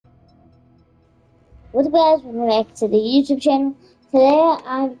What's up, guys? Welcome back to the YouTube channel. Today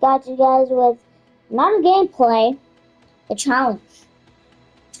I've got you guys with not a gameplay, a challenge.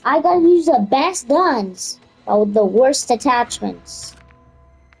 I gotta use the best guns, but with the worst attachments.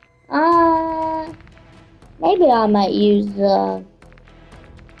 Maybe I might use the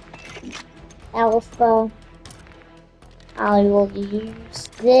Alpha. I will use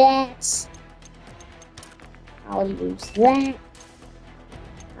that. I'll use that.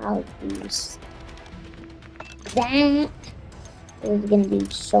 I'll use that. It's gonna be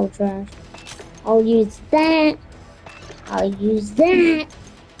so trash. I'll use that. I'll use that.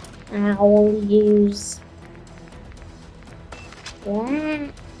 I'll use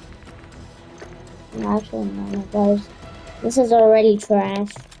that. Actually, none of those. This is already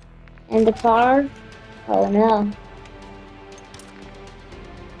trash. And the car? Oh no.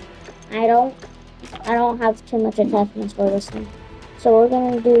 I don't have too much attachments for this one. So we're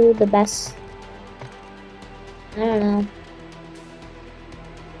gonna do the best. I don't know.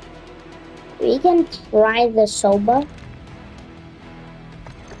 We can try the Soba.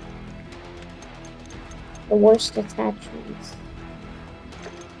 The worst attachments.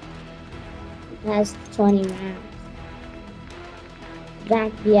 It has 20 rounds.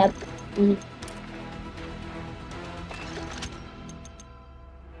 That, yep.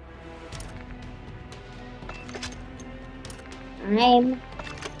 I'm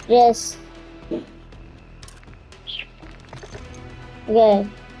just... Okay,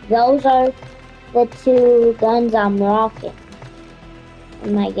 those are the two guns I'm rocking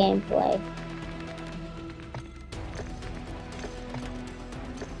in my gameplay.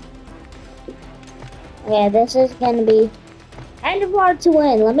 Okay, this is gonna be kind of hard to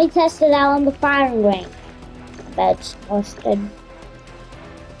win. Let me test it out on the firing range. I bet it's busted.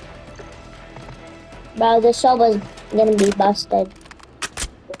 Bro, the Soba's gonna be busted.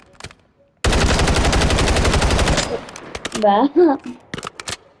 Bro.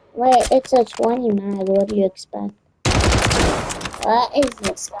 Wait, it's a 20 mag. What do you expect? What is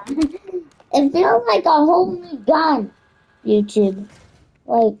this gun? It feels like a whole new gun. YouTube.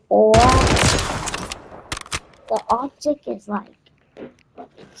 Like, what? The optic is like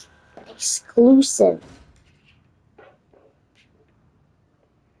exclusive.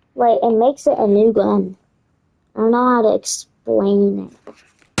 Like, it makes it a new gun. I don't know how to explain it.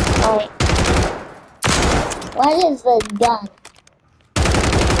 Like, what is the gun?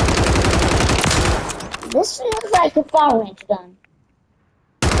 This feels like a far range gun.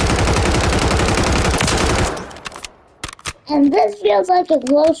 And this feels like a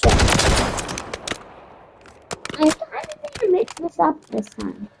close range. I kind of need to mix this up this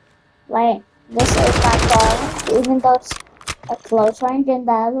time. Like, this is my far range, even though it's a close range, and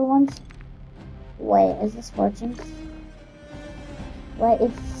the other ones. Wait, is this fortune? Wait,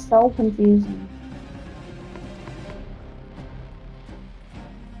 it's so confusing.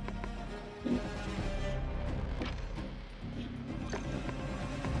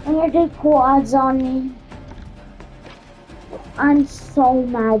 I'm gonna do quads on me. I'm so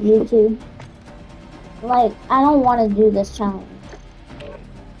mad, YouTube. Like, I don't want to do this challenge.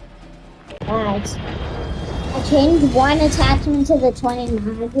 Guys, I changed one attachment to the 20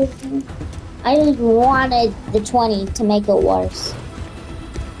 mag. I just wanted the 20 to make it worse.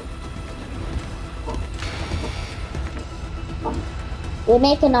 We're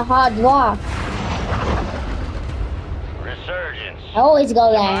making a hard rock. Resurgence. I always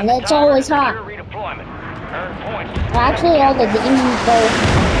go there, and it's always hot. Actually, all the demons go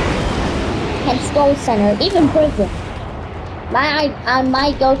and Skull Center, even prison. I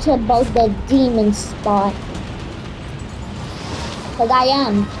might go to both the demon spot. Because I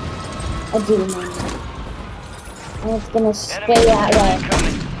am a demon. And it's gonna stay that way.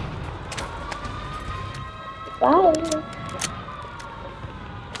 Bye.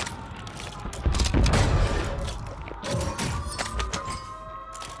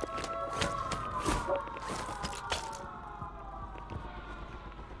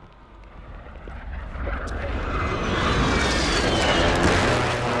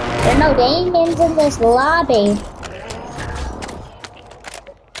 There are no demons in this lobby.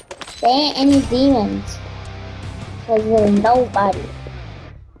 There ain't any demons. Because there's nobody.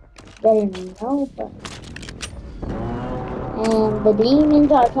 There's nobody. And the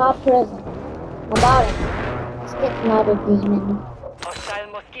demons are top prison. The bottom. Let's get another demon.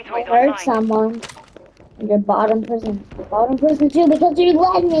 I heard someone in the bottom prison. The bottom prison too, because you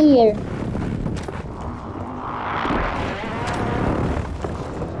led me here.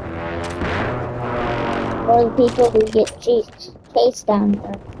 For the people who get chased down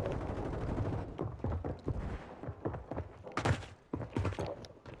here.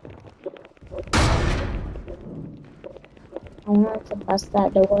 I want to bust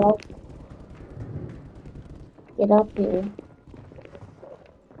that door out. Get up here.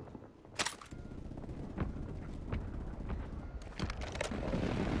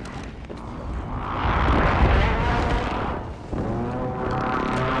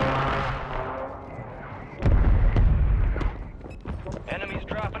 Enemies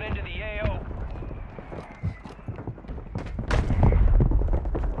dropping into the AO.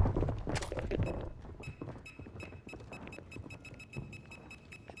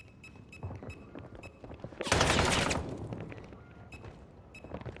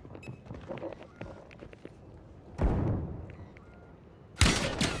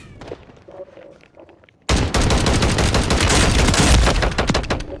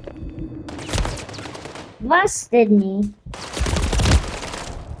 Busted me.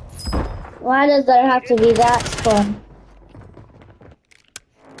 Why does there have to be that fun?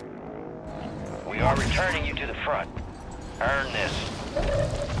 We are returning you to the front. Earn this.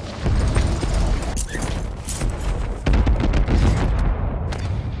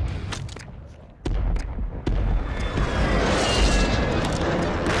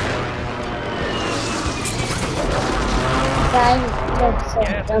 Guys, let's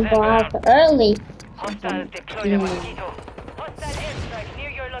jump off early. Hostiles deploy the Mosquito. Hostile airstrike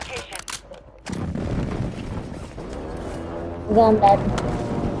near your location. Gun dead.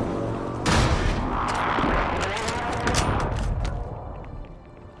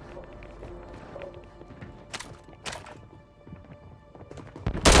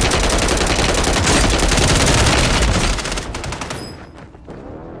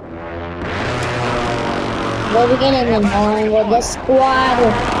 We're getting annoying with this squad.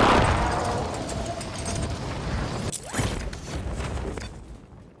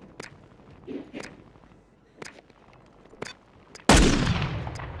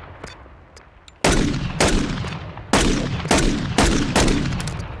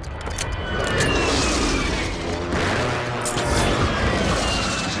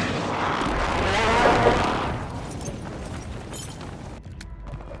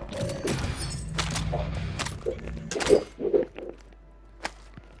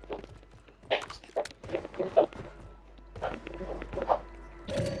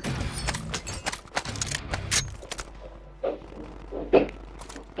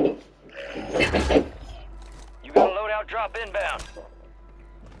 You got a loadout drop inbound.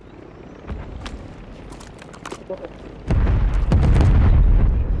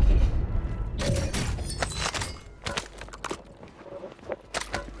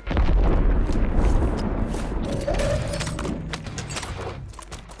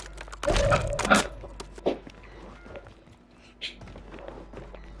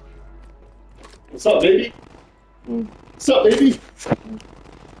 What's up, baby? What's up, baby?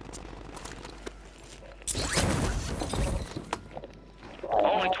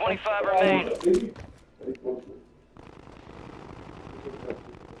 Only 25 remain.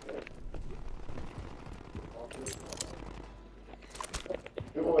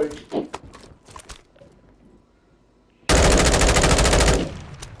 Good boy.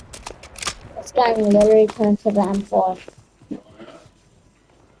 This guy literally turned to the M4.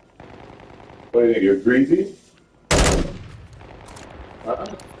 What do you think? You're greasy? Solid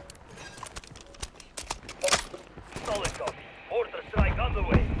copy. Order strike on the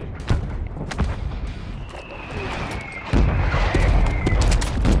way.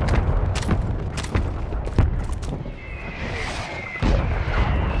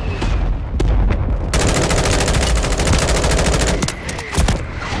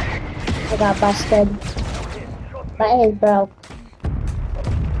 I got busted. But his broke.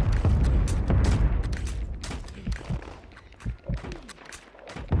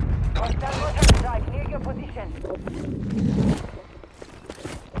 Hostile mortar strike near your position.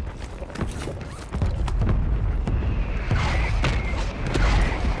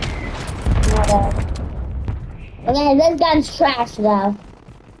 Okay, this gun's trash though.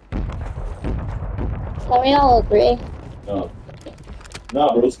 Can we all agree? No.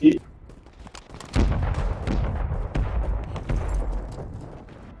 Nah, broski.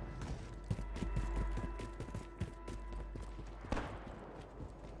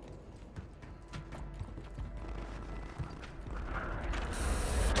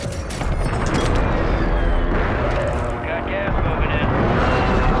 Got gas moving in.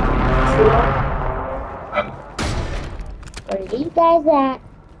 Where are you guys at?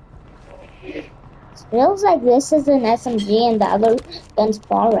 Feels like this is an SMG and the other gun's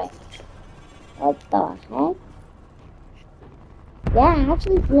far range. What the heck? Yeah, it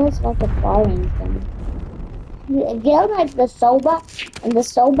actually feels like a far range gun. It feels like the Soba, and the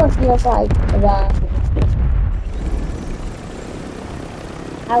Soba feels like the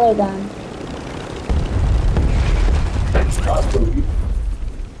Hello, gun. Nah, Brody.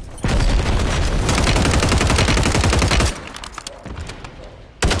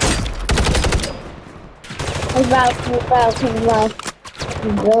 He's low. He's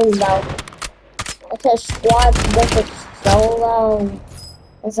really low. It's a squad, this is so low.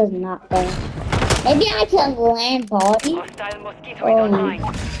 This is not fair. Maybe I can land body? Hostile Mosquito Oh, is online.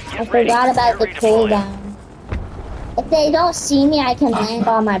 I forgot about the cooldown. If they don't see me, I can land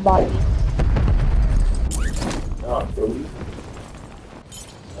on my body. Nah, Brody.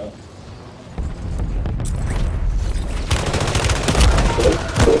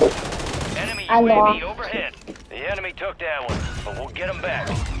 Enemy I UAV lost. overhead. The enemy took that one, but we'll get them back.